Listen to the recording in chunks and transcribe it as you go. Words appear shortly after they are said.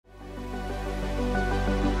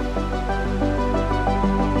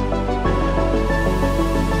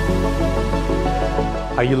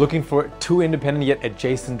Are you looking for two independent yet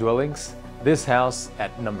adjacent dwellings? This house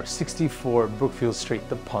at number 64 Brookfield Street,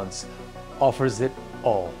 The Ponds, offers it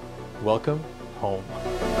all. Welcome home.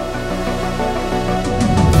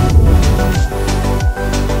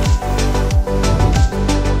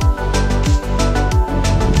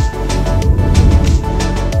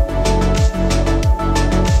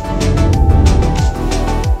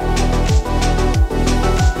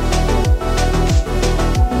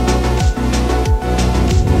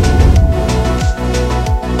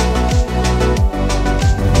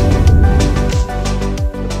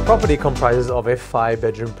 The property comprises of a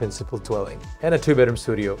 5-bedroom principal dwelling and a 2-bedroom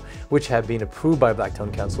studio, which have been approved by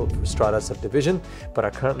Blacktown Council for strata subdivision, but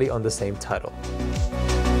are currently on the same title.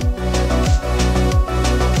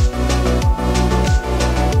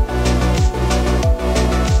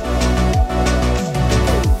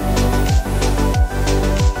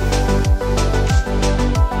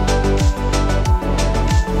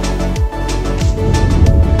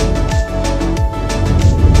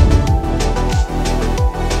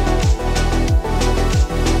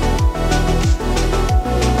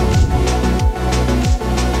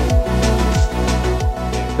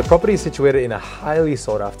 The property is situated in a highly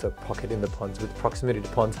sought-after pocket in the Ponds with proximity to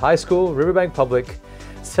Ponds High School, Riverbank Public,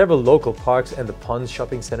 several local parks, and the Ponds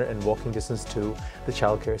Shopping Centre and walking distance to the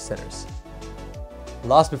childcare centres.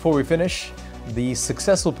 Last, before we finish, the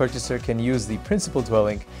successful purchaser can use the principal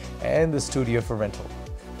dwelling and the studio for rental.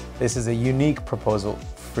 This is a unique proposal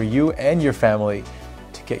for you and your family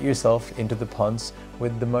to get yourself into the Ponds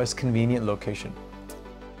with the most convenient location.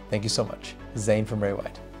 Thank you so much. Zane from Ray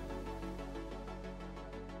White.